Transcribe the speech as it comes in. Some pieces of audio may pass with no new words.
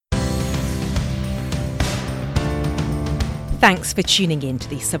Thanks for tuning in to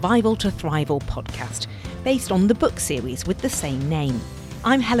the Survival to Thrival podcast, based on the book series with the same name.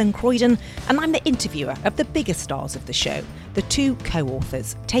 I'm Helen Croydon, and I'm the interviewer of the biggest stars of the show, the two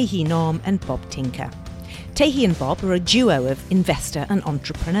co-authors, Nahm and Bob Tinker. And Bob are a duo of investor and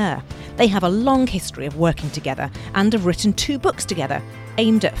entrepreneur. They have a long history of working together and have written 2 books together,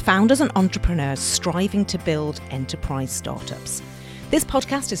 aimed at founders and entrepreneurs striving to build enterprise startups. This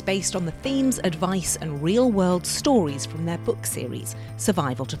podcast is based on the themes, advice and real-world stories from their book series,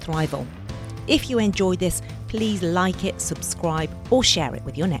 Survival to Thrival. If you enjoyed this, please like it, subscribe or share it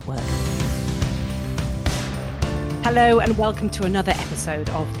with your network. Hello and welcome to another episode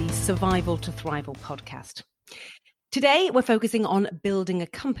of the Survival to Thrival podcast. Today we're focusing on building a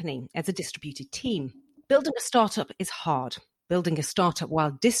company as a distributed team. Building a startup is hard. Building a startup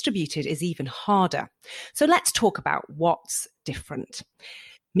while distributed is even harder. So let's talk about what's different.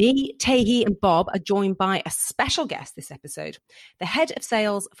 Me, Tahi and Bob are joined by a special guest this episode, the head of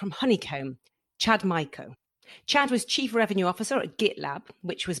sales from Honeycomb, Chad Malchow. Chad was Chief Revenue Officer at GitLab,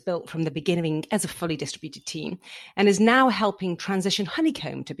 which was built from the beginning as a fully distributed team, and is now helping transition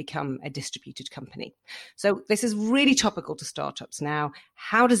Honeycomb to become a distributed company. So this is really topical to startups now.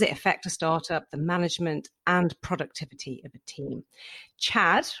 How does it affect a startup, the management and productivity of a team?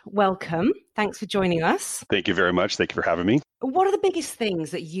 Chad, welcome. Thanks for joining us. Thank you very much. Thank you for having me. What are the biggest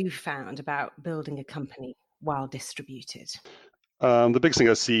things that you found about building a company while distributed? The biggest thing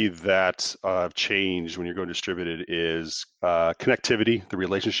I see that changed when you're going distributed is connectivity, the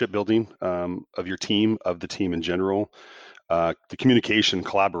relationship building of your team, of the team in general, the communication,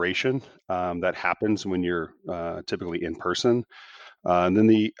 collaboration that happens when you're typically in person. And then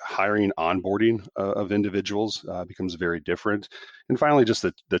the hiring, onboarding of individuals becomes very different. And finally, just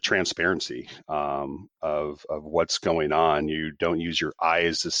the transparency of what's going on. You don't use your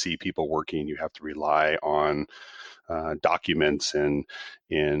eyes to see people working. You have to rely on documents and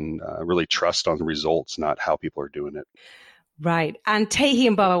really trust on the results, not how people are doing it. Right. And Tahi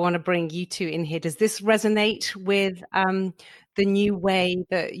and Bob, I want to bring you two in here. Does this resonate with the new way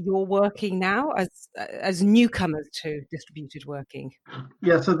that you're working now as newcomers to distributed working?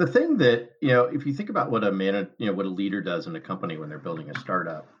 Yeah. So the thing that, if you think about what what a leader does in a company when they're building a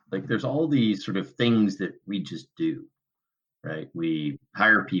startup, like there's all these sort of things that we just do. Right. We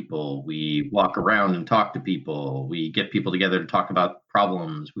hire people, we walk around and talk to people, we get people together to talk about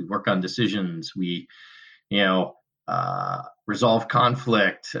problems, we work on decisions, we, resolve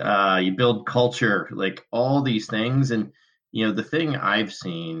conflict, you build culture, like all these things. And, the thing I've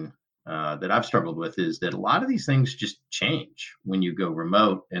seen that I've struggled with is that a lot of these things just change when you go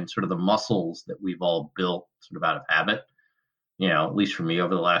remote, and sort of the muscles that we've all built sort of out of habit, at least for me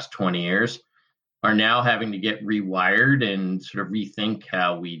over the last 20 years, are now having to get rewired and sort of rethink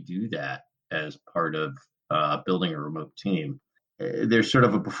how we do that as part of building a remote team. There's sort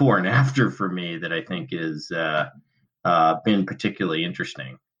of a before and after for me that I think is been particularly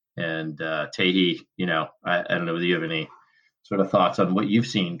interesting. And Tahi, I don't know whether you have any sort of thoughts on what you've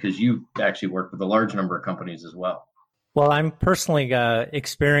seen, because you actually work with a large number of companies as well. Well, I'm personally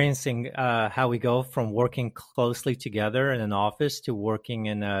experiencing how we go from working closely together in an office to working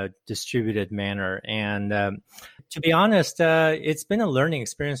in a distributed manner. And to be honest, it's been a learning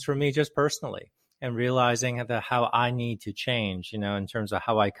experience for me just personally, and realizing how I need to change, in terms of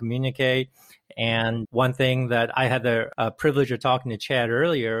how I communicate. And one thing that I had the privilege of talking to Chad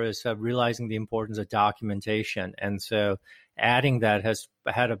earlier is realizing the importance of documentation. And so adding that has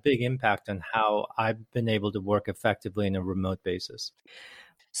had a big impact on how I've been able to work effectively in a remote basis.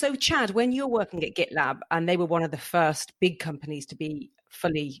 So Chad, when you're working at GitLab, and they were one of the first big companies to be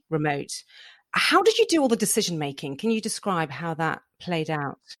fully remote, how did you do all the decision making? Can you describe how that played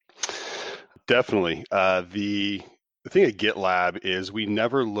out? Definitely. The thing at GitLab is we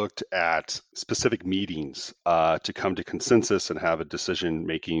never looked at specific meetings to come to consensus and have a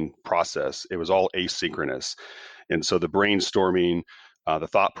decision-making process. It was all asynchronous. And so the brainstorming, the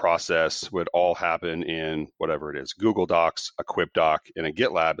thought process would all happen in whatever it is, Google Docs, a Quip Doc, and a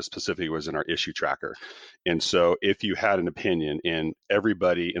GitLab specifically was in our issue tracker. And so if you had an opinion, and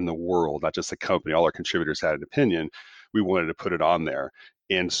everybody in the world, not just the company, all our contributors had an opinion, we wanted to put it on there.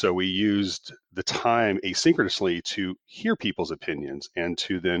 And so we used the time asynchronously to hear people's opinions and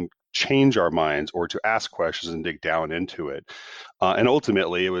to then change our minds or to ask questions and dig down into it. And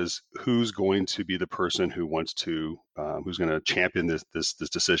ultimately, it was who's going to be the person who wants to, who's going to champion this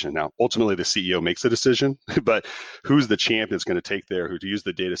decision. Now, ultimately, the CEO makes the decision, but who's the champion that's going to take there, who to use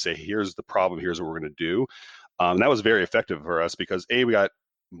the data, say, here's the problem, here's what we're going to do. That was very effective for us because we got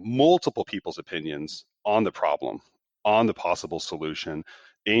multiple people's opinions on the problem, on the possible solution,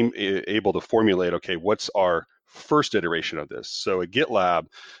 able to formulate, okay, what's our first iteration of this. So at GitLab,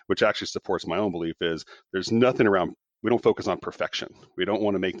 which actually supports my own belief, is there's nothing around. We don't focus on perfection. We don't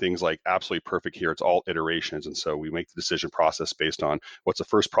want to make things like absolutely perfect here. It's all iterations. And so we make the decision process based on what's the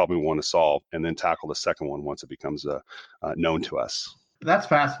first problem we want to solve and then tackle the second one once it becomes known to us. That's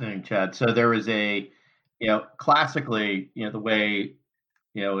fascinating, Chad. So there was classically, the way,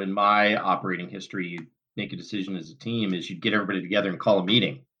 in my operating history, you make a decision as a team is you'd get everybody together and call a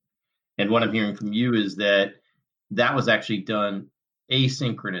meeting. And what I'm hearing from you is that was actually done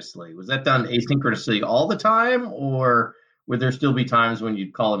asynchronously. Was that done asynchronously all the time, or would there still be times when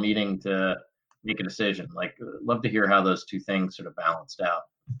you'd call a meeting to make a decision? Like, love to hear how those two things sort of balanced out.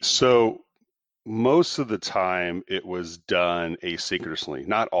 So most of the time it was done asynchronously,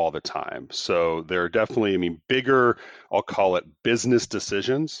 not all the time. So there are definitely, bigger, I'll call it business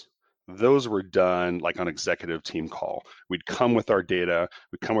decisions. Those were done like on executive team call. We'd come with our data,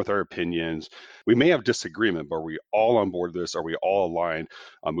 we'd come with our opinions. We may have disagreement, but are we all on board with this? Are we all aligned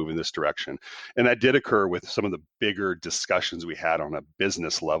on moving this direction? And that did occur with some of the bigger discussions we had on a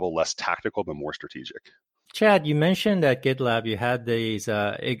business level, less tactical, but more strategic. Chad, you mentioned at GitLab you had these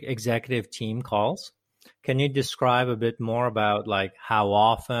executive team calls. Can you describe a bit more about like how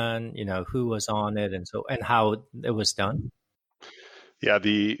often, who was on it and how it was done? Yeah,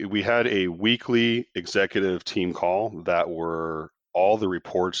 we had a weekly executive team call that were all the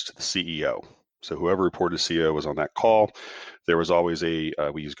reports to the CEO. So whoever reported to CEO was on that call. There was always we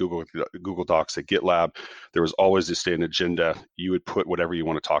use Google Docs at GitLab. There was always a standing agenda. You would put whatever you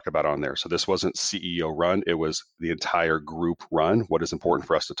want to talk about on there. So this wasn't CEO run. It was the entire group run. What is important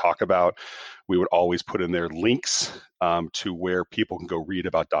for us to talk about? We would always put in there links to where people can go read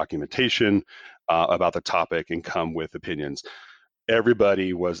about documentation, about the topic, and come with opinions.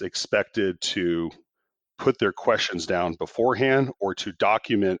 Everybody was expected to put their questions down beforehand or to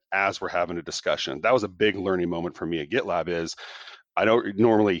document as we're having a discussion. That was a big learning moment for me at GitLab is I don't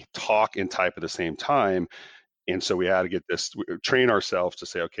normally talk and type at the same time. And so we had to get this, train ourselves to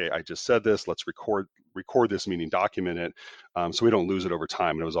say, okay, I just said this, let's record this meeting, document it, so we don't lose it over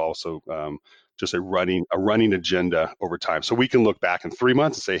time. And it was also just a running agenda over time. So we can look back in 3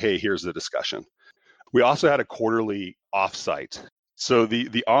 months and say, hey, here's the discussion. We also had a quarterly offsite. So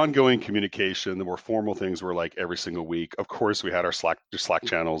the ongoing communication, the more formal things were like every single week. Of course, we had our Slack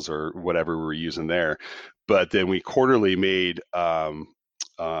channels or whatever we were using there, but then we quarterly made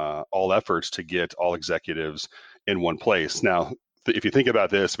all efforts to get all executives in one place. Now, if you think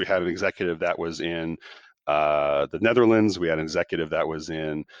about this, we had an executive that was in the Netherlands. We had an executive that was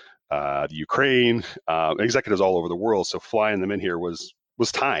in the Ukraine. Executives all over the world. So flying them in here was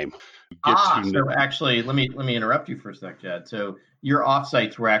time. So actually, let me interrupt you for a sec, Chad. So your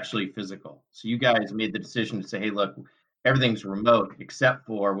offsites were actually physical. So you guys made the decision to say, hey, look, everything's remote except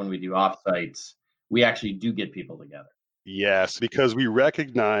for when we do offsites, we actually do get people together. Yes, because we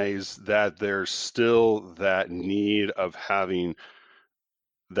recognize that there's still that need of having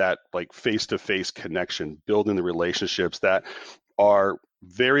that like face-to-face connection, building the relationships that are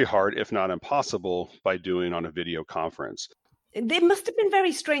very hard, if not impossible, by doing on a video conference. It must have been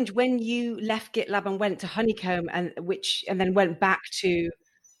very strange when you left GitLab and went to Honeycomb and then went back to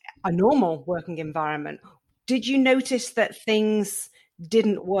a normal working environment. Did you notice that things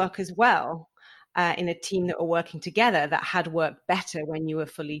didn't work as well in a team that were working together that had worked better when you were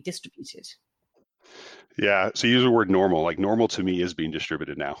fully distributed? Yeah, so you use the word normal. Like normal to me is being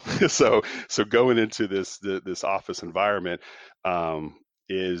distributed now. so going into this office environment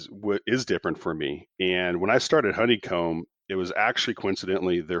is what is different for me. And when I started Honeycomb, it was actually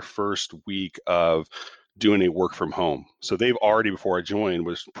coincidentally their first week of doing a work from home. So they've already, before I joined,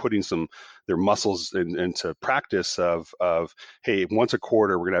 was putting their muscles into practice of, hey, once a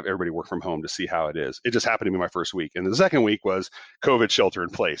quarter, we're gonna have everybody work from home to see how it is. It just happened to be my first week. And the second week was COVID shelter in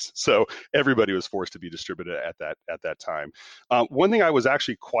place. So everybody was forced to be distributed at that time. One thing I was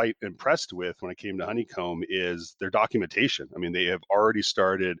actually quite impressed with when I came to Honeycomb is their documentation. I mean, they have already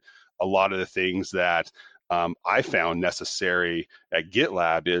started a lot of the things that I found necessary at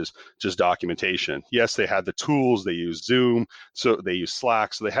GitLab is just documentation. Yes, they had the tools, they used Zoom, so they used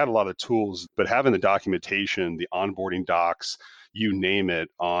Slack, so they had a lot of tools, but having the documentation, the onboarding docs, you name it,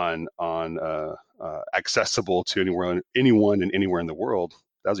 on accessible to anyone and anywhere in the world,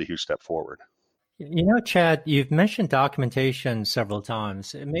 that was a huge step forward. Chad, you've mentioned documentation several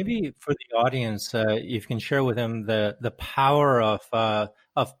times. Maybe for the audience, you can share with them the power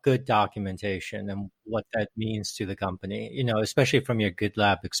of good documentation and what that means to the company, especially from your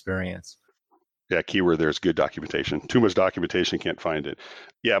GitLab experience. Yeah, keyword there is good documentation. Too much documentation, can't find it.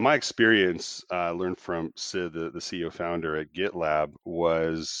 Yeah, my experience, learned from Sid, the CEO founder at GitLab,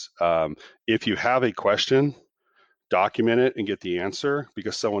 was if you have a question, document it and get the answer,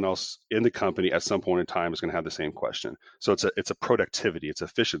 because someone else in the company at some point in time is going to have the same question. So it's a productivity, it's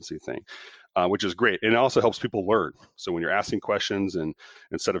efficiency thing, which is great. And it also helps people learn. So when you're asking questions, and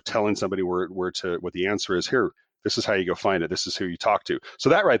instead of telling somebody what the answer is, here, this is how you go find it. This is who you talk to. So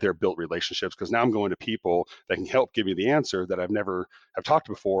that right there built relationships, because now I'm going to people that can help give me the answer that I've never have talked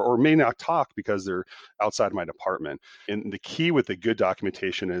to before, or may not talk because they're outside my department. And the key with the good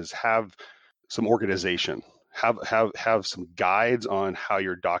documentation is have some organization, have some guides on how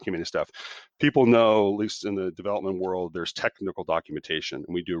you're documenting stuff. People know, at least in the development world, there's technical documentation,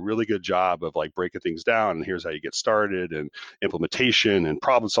 and we do a really good job of like breaking things down, and here's how you get started, and implementation and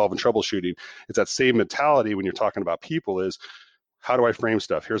problem solving, troubleshooting. It's that same mentality when you're talking about people is, how do I frame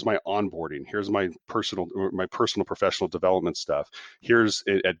stuff? Here's my onboarding. Here's my personal professional development stuff. Here's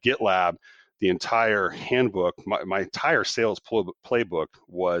at GitLab, the entire handbook, my entire sales playbook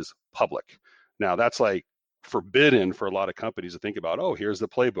was public. Now that's like forbidden for a lot of companies to think about. Oh, here's the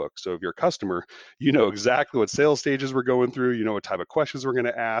playbook. So if you're a customer, you know exactly what sales stages we're going through, you know what type of questions we're going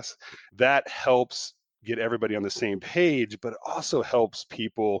to ask. That helps get everybody on the same page, but also helps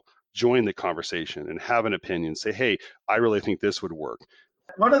people join the conversation and have an opinion, say, hey, I really think this would work.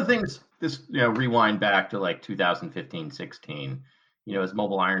 One of the things, rewind back to like 2015, 16, as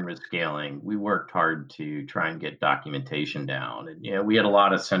Mobile Iron was scaling, we worked hard to try and get documentation down. And, we had a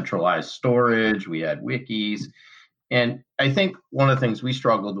lot of centralized storage, we had wikis. And I think one of the things we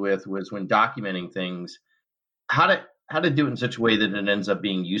struggled with was when documenting things, how to do it in such a way that it ends up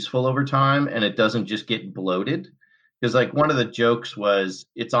being useful over time and it doesn't just get bloated. Because like one of the jokes was,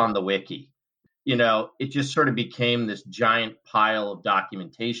 it's on the wiki. It just sort of became this giant pile of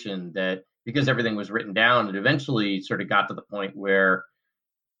documentation that, because everything was written down, it eventually sort of got to the point where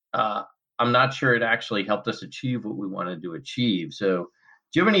I'm not sure it actually helped us achieve what we wanted to achieve. So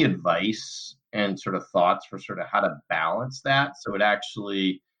do you have any advice and sort of thoughts for sort of how to balance that so it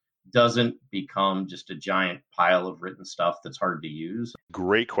actually doesn't become just a giant pile of written stuff that's hard to use?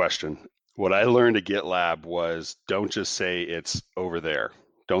 Great question. What I learned at GitLab was, don't just say it's over there.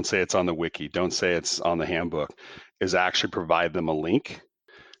 Don't say it's on the wiki. Don't say it's on the handbook. Is actually provide them a link.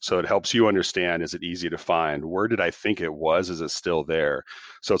 So it helps you understand, is it easy to find? Where did I think it was? Is it still there?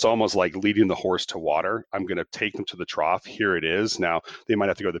 So it's almost like leading the horse to water. I'm going to take them to the trough. Here it is. Now, they might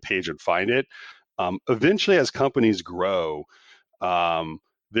have to go to the page and find it. Eventually, as companies grow,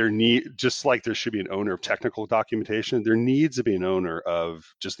 just like there should be an owner of technical documentation, there needs to be an owner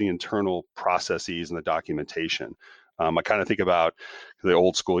of just the internal processes and the documentation. I kind of think about the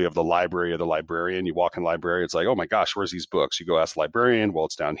old school. You have the library of the librarian. You walk in the library, it's like, oh my gosh, where's these books? You go ask the librarian, well,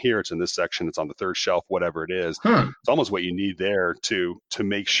 it's down here, it's in this section, it's on the third shelf, whatever it is. It's almost what you need there to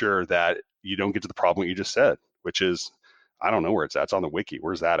make sure that you don't get to the problem you just said, which is, I don't know where it's at. It's on the wiki.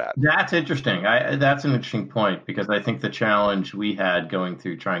 Where's that at? That's interesting. That's an interesting point, because I think the challenge we had going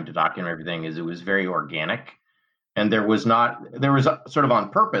through trying to document everything is it was very organic. And there was sort of on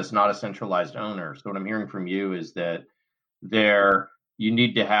purpose, not a centralized owner. So what I'm hearing from you is that you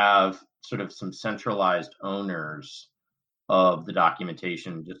need to have sort of some centralized owners of the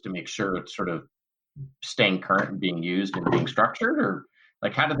documentation just to make sure it's sort of staying current and being used and being structured, or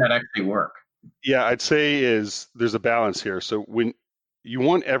like, how did that actually work? Yeah, I'd say there's a balance here. So when you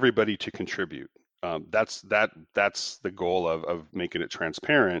want everybody to contribute, that's the goal of making it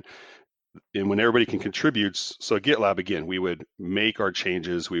transparent. And when everybody can contribute, so at GitLab, again, we would make our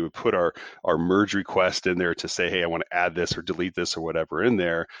changes. We would put our merge request in there to say, hey, I want to add this or delete this or whatever in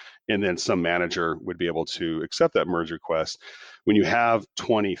there. And then some manager would be able to accept that merge request. When you have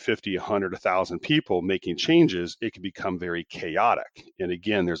 20, 50, 100, 1,000 people making changes, it can become very chaotic. And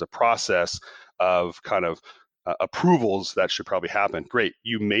again, there's a process of kind of approvals that should probably happen. Great,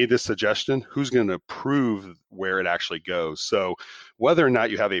 you made this suggestion. Who's going to approve where it actually goes? So whether or not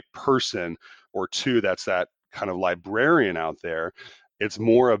you have a person or two that's that kind of librarian out there, it's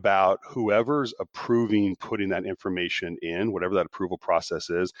more about whoever's approving, putting that information in, whatever that approval process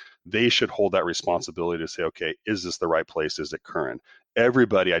is, they should hold that responsibility to say, okay, is this the right place? Is it current?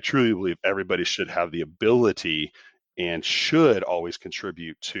 Everybody, I truly believe everybody should have the ability and should always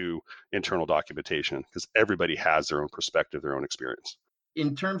contribute to internal documentation, because everybody has their own perspective, their own experience.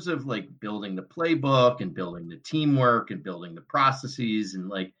 In terms of like building the playbook and building the teamwork and building the processes, and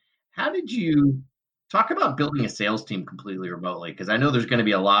like, how did you talk about building a sales team completely remotely? Because I know there's going to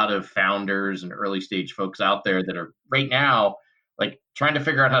be a lot of founders and early stage folks out there that are right now like trying to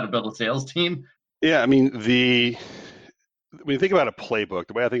figure out how to build a sales team. Yeah, I mean, when you think about a playbook,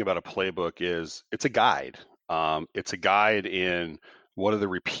 the way I think about a playbook is it's a guide. It's a guide in What are the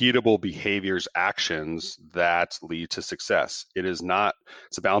repeatable behaviors, actions that lead to success? It's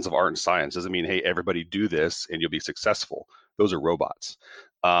a balance of art and science. It doesn't mean, hey, everybody do this and you'll be successful. Those are robots.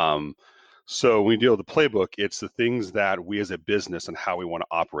 So when we deal with the playbook, it's the things that we as a business and how we want to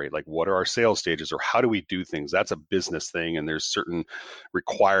operate. Like, what are our sales stages, or how do we do things? That's a business thing, and there's certain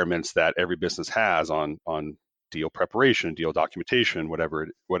requirements that every business has on deal preparation, deal documentation, whatever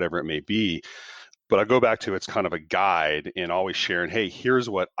it may be. But I go back to, it's kind of a guide and always sharing, hey, here's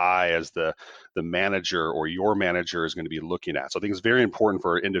what I, as the manager or your manager, is going to be looking at. So I think it's very important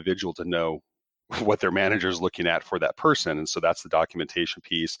for an individual to know what their manager is looking at for that person. And so that's the documentation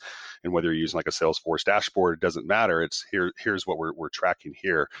piece. And whether you're using like a Salesforce dashboard, it doesn't matter. It's here's what we're tracking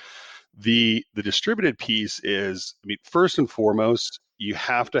here. The distributed piece is, I mean, first and foremost, you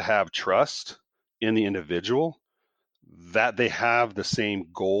have to have trust in the individual that they have the same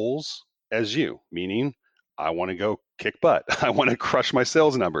goals as you, meaning I want to go kick butt. I want to crush my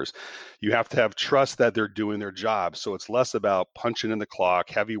sales numbers. You have to have trust that they're doing their job. So it's less about punching in the clock,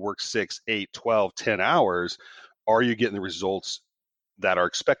 have you work 6, 8, 12, 10 hours? Are you getting the results that are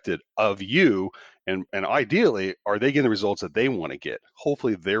expected of you? And ideally, are they getting the results that they want to get?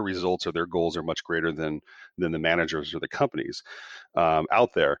 Hopefully their results or their goals are much greater than the managers or the companies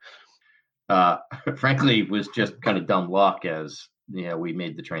out there. Frankly, was just kind of dumb luck as we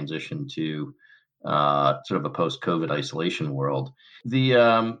made the transition to sort of a post-COVID isolation world.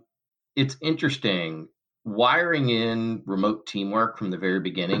 It's interesting, wiring in remote teamwork from the very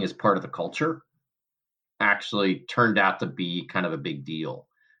beginning as part of the culture actually turned out to be kind of a big deal.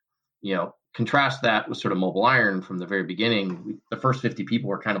 Contrast that with sort of Mobile Iron from the very beginning. The first 50 people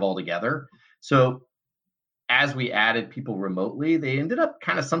were kind of all together. So as we added people remotely, they ended up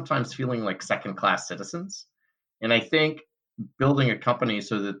kind of sometimes feeling like second-class citizens. And I think building a company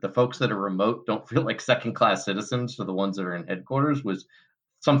so that the folks that are remote don't feel like second-class citizens to the ones that are in headquarters was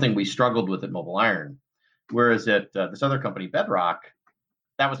something we struggled with at Mobile Iron. Whereas at this other company, Bedrock,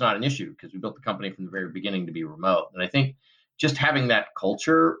 that was not an issue because we built the company from the very beginning to be remote. And I think just having that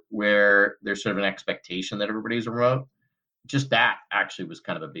culture where there's sort of an expectation that everybody's remote, just that actually was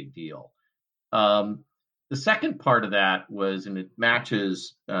kind of a big deal. The second part of that was, and it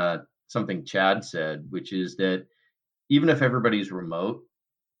matches something Chad said, which is that even if everybody's remote,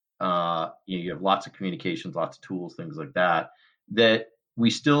 you have lots of communications, lots of tools, things like that, that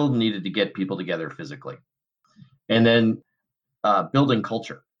we still needed to get people together physically. And then building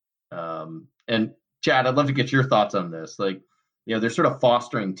culture. And Chad, I'd love to get your thoughts on this. Like, they're sort of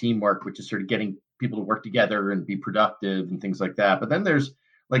fostering teamwork, which is sort of getting people to work together and be productive and things like that. But then there's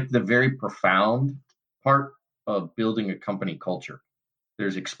like the very profound part of building a company culture.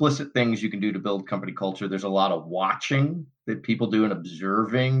 There's explicit things you can do to build company culture. There's a lot of watching that people do and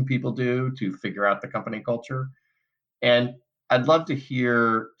observing people do to figure out the company culture. And I'd love to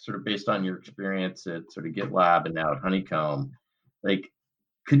hear, sort of based on your experience at sort of GitLab and now at Honeycomb, like,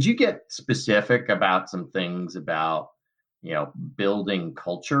 could you get specific about some things about, building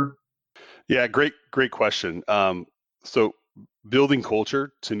culture? Yeah, great question. So building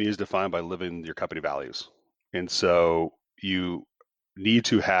culture to me is defined by living your company values. And so you need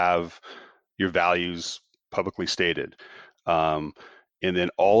to have your values publicly stated. And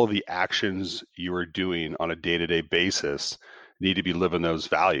then all of the actions you are doing on a day-to-day basis need to be living those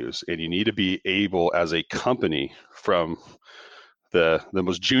values. And you need to be able, as a company, from the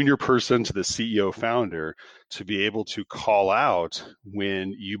most junior person to the CEO founder, to be able to call out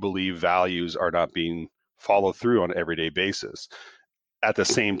when you believe values are not being followed through on an everyday basis. At the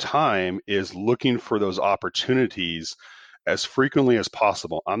same time is looking for those opportunities as frequently as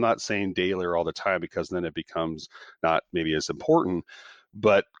possible. I'm not saying daily or all the time, because then it becomes not maybe as important,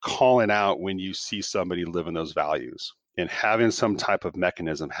 but calling out when you see somebody living those values and having some type of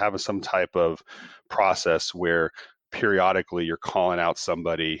mechanism, having some type of process where periodically you're calling out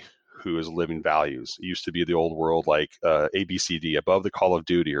somebody who is living values. It used to be the old world, like ABCD, above the call of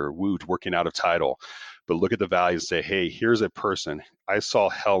duty, or Woot, working out of title. But look at the values and say, hey, here's a person. I saw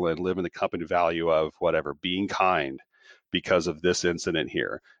Helen live in the company value of whatever, being kind, because of this incident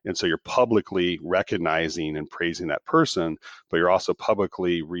here. And so you're publicly recognizing and praising that person, but you're also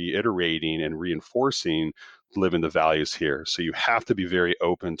publicly reiterating and reinforcing living the values here. So you have to be very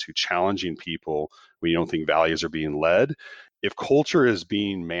open to challenging people when you don't think values are being led. If culture is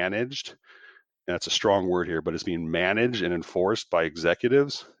being managed, and that's a strong word here, but it's being managed and enforced by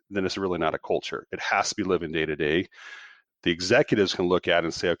executives, then it's really not a culture. It has to be living day to day. The executives can look at it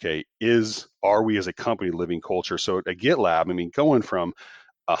and say, okay, are we as a company living culture? So at GitLab, I mean, going from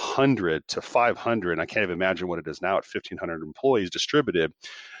 100 to 500, and I can't even imagine what it is now at 1,500 employees distributed,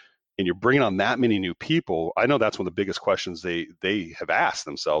 and you're bringing on that many new people, I know that's one of the biggest questions they have asked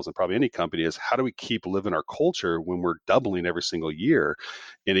themselves, and probably any company, is how do we keep living our culture when we're doubling every single year?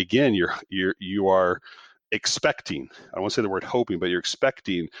 And again, you are expecting, I don't want to say the word hoping, but you're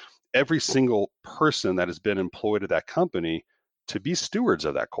expecting every single person that has been employed at that company to be stewards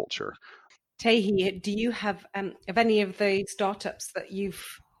of that culture. Tahi, do you have of any of the startups that you've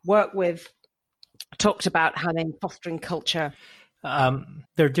worked with talked about how they're fostering culture?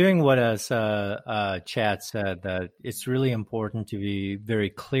 They're doing what, as Chad said, that it's really important to be very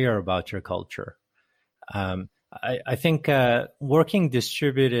clear about your culture. I think working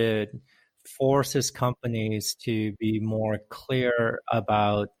distributed forces companies to be more clear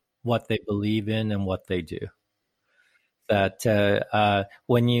about what they believe in and what they do. That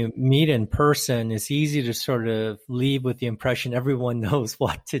when you meet in person, it's easy to sort of leave with the impression everyone knows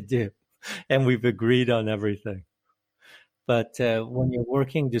what to do and we've agreed on everything. But when you're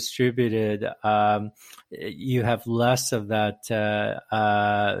working distributed, you have less of that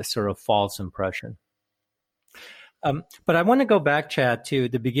sort of false impression. But I want to go back, Chad, to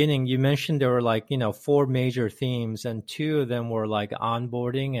the beginning. You mentioned there were 4 major themes, and 2 of them were like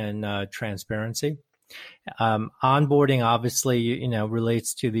onboarding and transparency. Onboarding obviously,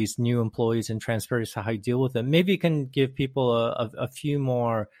 relates to these new employees, and transparency, how you deal with them. Maybe you can give people a few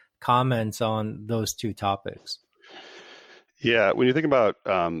more comments on those 2 topics. Yeah, when you think about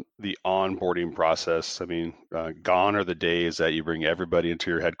the onboarding process, I mean, gone are the days that you bring everybody into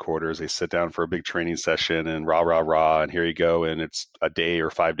your headquarters, they sit down for a big training session and rah, rah, rah, and here you go, and it's a day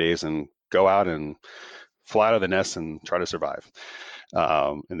or 5 days, and go out and fly out of the nest and try to survive.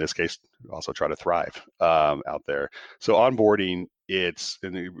 In this case, also try to thrive out there. So onboarding, it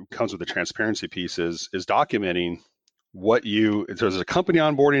comes with the transparency piece, is documenting what there's a company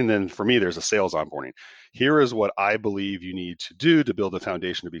onboarding, and then for me, there's a sales onboarding. Here is what I believe you need to do to build a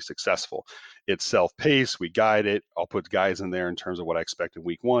foundation to be successful. It's self-paced, we guide it. I'll put guys in there in terms of what I expect in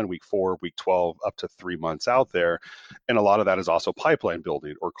week 1, week 4, week 12, up to 3 months out there. And a lot of that is also pipeline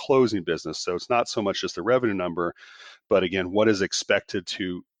building or closing business. So it's not so much just the revenue number, but again, what is expected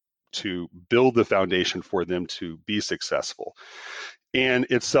to build the foundation for them to be successful. And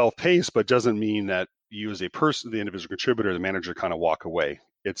it's self-paced, but doesn't mean that you as a person, the individual contributor, the manager, kind of walk away.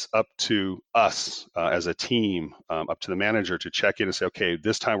 It's up to us as a team, up to the manager to check in and say, okay,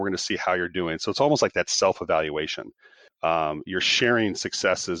 this time we're going to see how you're doing. So it's almost like that self-evaluation. You're sharing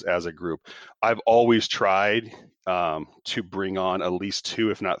successes as a group. I've always tried to bring on at least 2,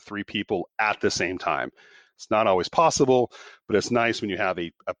 if not 3 people at the same time. It's not always possible, but it's nice when you have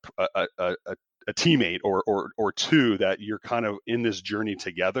a teammate or 2 that you're kind of in this journey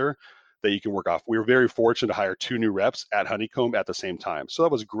together that you can work off. We were very fortunate to hire 2 new reps at Honeycomb at the same time. So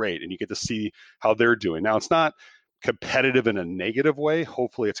that was great. And you get to see how they're doing. Now, it's not competitive in a negative way.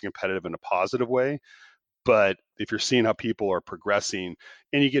 Hopefully it's competitive in a positive way. But if you're seeing how people are progressing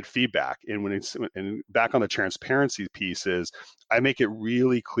and you get feedback, and back on the transparency piece, is I make it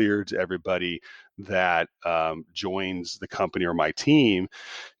really clear to everybody that joins the company or my team,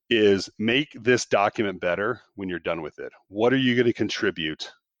 is make this document better when you're done with it. What are you going to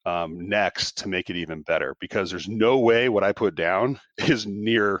contribute next to make it even better? Because there's no way what I put down is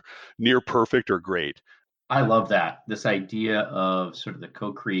near perfect or great. I love that. This idea of sort of the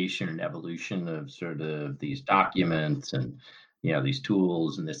co-creation and evolution of sort of these documents and, these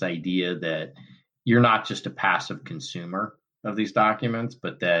tools, and this idea that you're not just a passive consumer of these documents,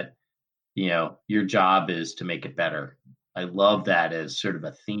 but that, your job is to make it better. I love that as sort of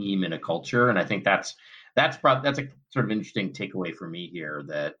a theme in a culture. And I think that's a sort of interesting takeaway for me here,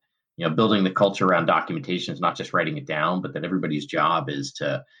 that, building the culture around documentation is not just writing it down, but that everybody's job is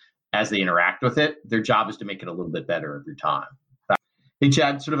to, as they interact with it, their job is to make it a little bit better every time. Hey,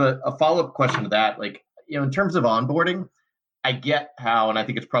 Chad, sort of a follow-up question to that. In terms of onboarding, I get how, and I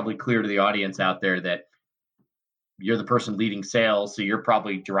think it's probably clear to the audience out there that you're the person leading sales. So you're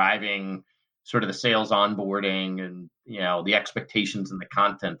probably driving sort of the sales onboarding and, the expectations and the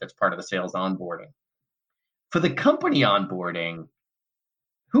content that's part of the sales onboarding. For the company onboarding,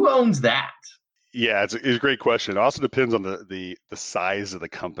 who owns that? Yeah, it's a great question. It also depends on the size of the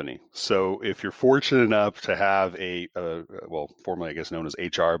company. So if you're fortunate enough to have formerly I guess known as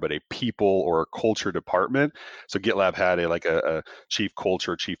HR, but a people or a culture department. So GitLab had a chief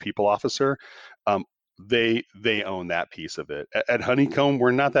culture, chief people officer. They own that piece of it. At Honeycomb,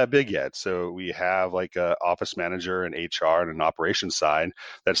 we're not that big yet. So we have like a office manager and HR and an operations side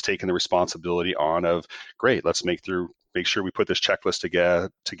that's taken the responsibility on of, great, let's make sure we put this checklist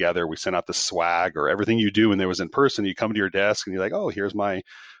together. We send out the swag, or everything you do when there was in person. You come to your desk and you're like, oh, here's a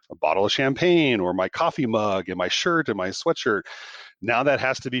bottle of champagne or my coffee mug and my shirt and my sweatshirt. Now that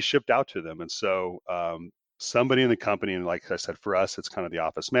has to be shipped out to them. And so somebody in the company, and like I said, for us, it's kind of the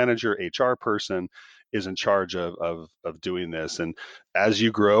office manager, HR person is in charge of doing this. And as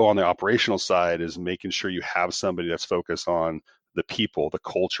you grow on the operational side is making sure you have somebody that's focused on the people, the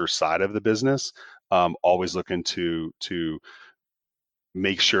culture side of the business, always looking to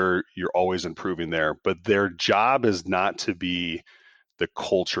make sure you're always improving there. But their job is not to be the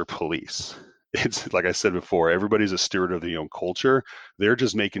culture police. It's like I said before, everybody's a steward of their own culture. They're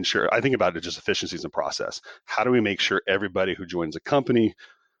just making sure, I think about it just efficiencies and process. How do we make sure everybody who joins a company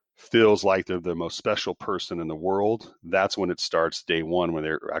feels like they're the most special person in the world? That's when it starts day one, when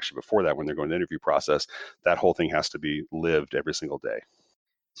they're actually before that, when they're going to the interview process, that whole thing has to be lived every single day.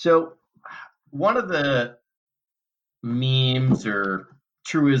 So one of the memes or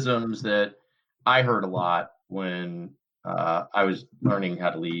truisms that I heard a lot when I was learning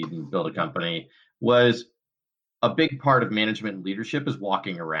how to lead and build a company was a big part of management and leadership is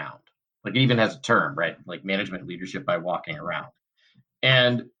walking around. Like it even has a term, right? Like management leadership by walking around.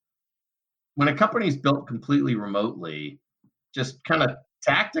 And when a company is built completely remotely, just kind of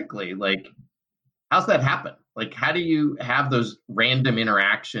tactically, like how's that happen? Like how do you have those random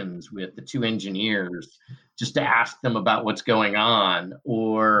interactions with the two engineers just to ask them about what's going on,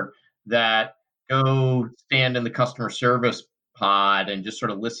 or that go stand in the customer service pod and just sort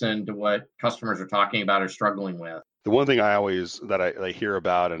of listen to what customers are talking about or struggling with? The one thing I hear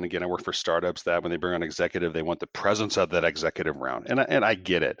about, and again, I work for startups, that when they bring on executive, they want the presence of that executive round, and I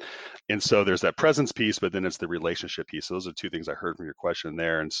get it. And so there's that presence piece, but then it's the relationship piece. So those are two things I heard from your question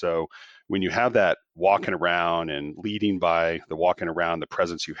there. And so when you have that walking around and leading by the walking around, the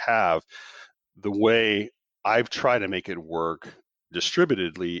presence you have, the way I've tried to make it work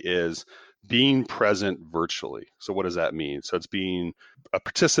distributedly is being present virtually. So what does that mean? So it's being a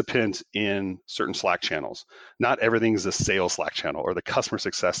participant in certain Slack channels. Not everything's a sales Slack channel or the customer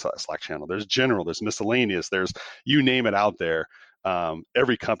success Slack channel. There's general, there's miscellaneous, there's you name it out there.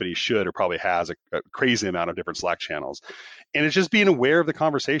 Every company should or probably has a crazy amount of different Slack channels. And it's just being aware of the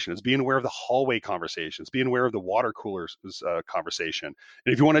conversation. It's being aware of the hallway conversations, being aware of the water coolers conversation.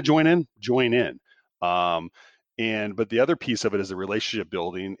 And if you want to join in, join in. But the other piece of it is the relationship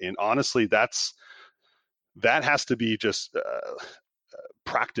building. And honestly, that has to be just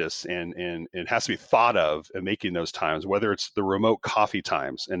practice and it has to be thought of in making those times, whether it's the remote coffee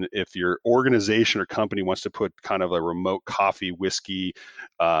times. And if your organization or company wants to put kind of a remote coffee, whiskey,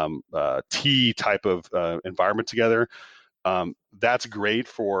 tea type of environment together, that's great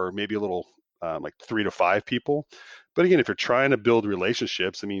for maybe a little like 3 to 5 people. But again, if you're trying to build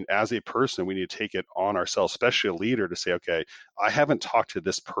relationships, I mean, as a person, we need to take it on ourselves, especially a leader, to say, okay, I haven't talked to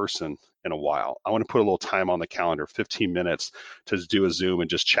this person in a while. I want to put a little time on the calendar, 15 minutes to do a Zoom and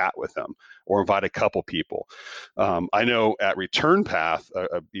just chat with them or invite a couple people. I know at Return Path,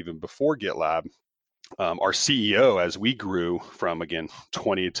 even before GitLab, our CEO, as we grew from, again,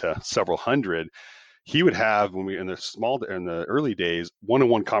 20 to several hundred, he would have, when we in the early days,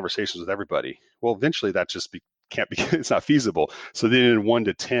 one-on-one conversations with everybody. Well, eventually that just can't be, it's not feasible. So then in 1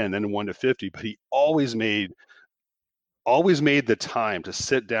 to 10, then in 1 to 50, but he always made the time to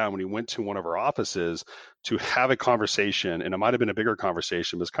sit down when he went to one of our offices to have a conversation. And it might have been a bigger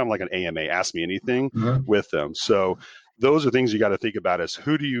conversation, but it's kind of like an AMA, ask me anything with them. So those are things you got to think about is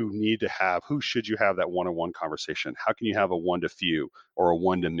who do you need to have? Who should you have that one-on-one conversation? How can you have a one to few or a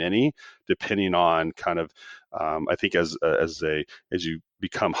one to many, depending on kind of, I think as you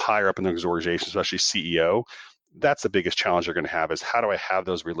become higher up in the organization, especially CEO, that's the biggest challenge you're going to have is how do I have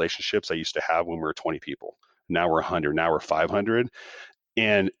those relationships I used to have when we were 20 people? Now we're 100, now we're 500.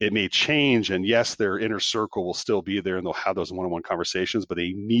 And it may change, and yes, their inner circle will still be there and they'll have those one-on-one conversations, but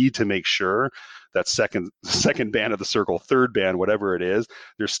they need to make sure that second band of the circle, third band, whatever it is,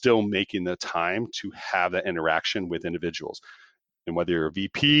 they're still making the time to have that interaction with individuals. And whether you're a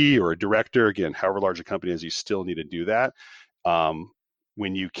VP or a director, again, however large a company is, you still need to do that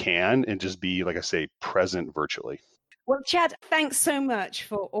when you can, and just be, like I say, present virtually. Well, Chad, thanks so much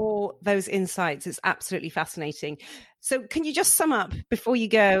for all those insights. It's absolutely fascinating. So can you just sum up before you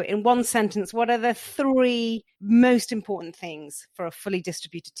go in one sentence, what are the 3 most important things for a fully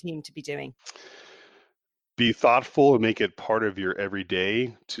distributed team to be doing? Be thoughtful and make it part of your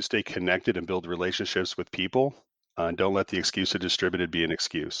everyday to stay connected and build relationships with people. Don't let the excuse of distributed be an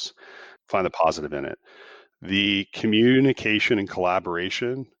excuse. Find the positive in it. The communication and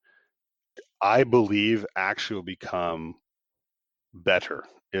collaboration, I believe, actually will become better.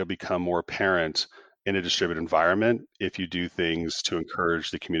 It'll become more apparent in a distributed environment if you do things to encourage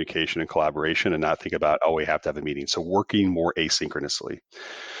the communication and collaboration and not think about, oh, we have to have a meeting. So working more asynchronously.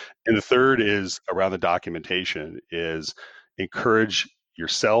 And the third is around the documentation is encourage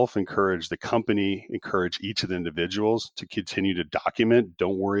yourself, encourage the company, encourage each of the individuals to continue to document.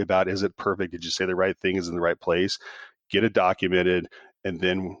 Don't worry about, is it perfect? Did you say the right thing? Is in the right place? Get it documented, and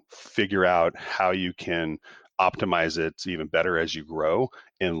then figure out how you can optimize it even better as you grow,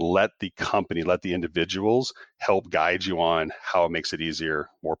 and let the company, let the individuals help guide you on how it makes it easier,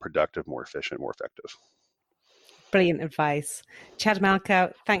 more productive, more efficient, more effective. Brilliant advice. Chad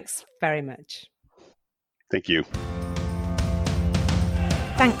Malchow, thanks very much. Thank you.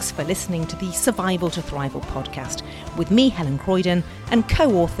 Thanks for listening to the Survival to Thrival podcast with me, Helen Croydon, and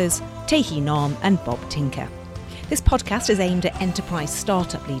co-authors Tahi Nahm and Bob Tinker. This podcast is aimed at enterprise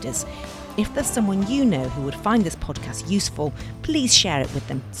startup leaders. If there's someone you know who would find this podcast useful, please share it with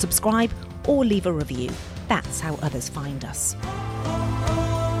them, subscribe, or leave a review. That's how others find us.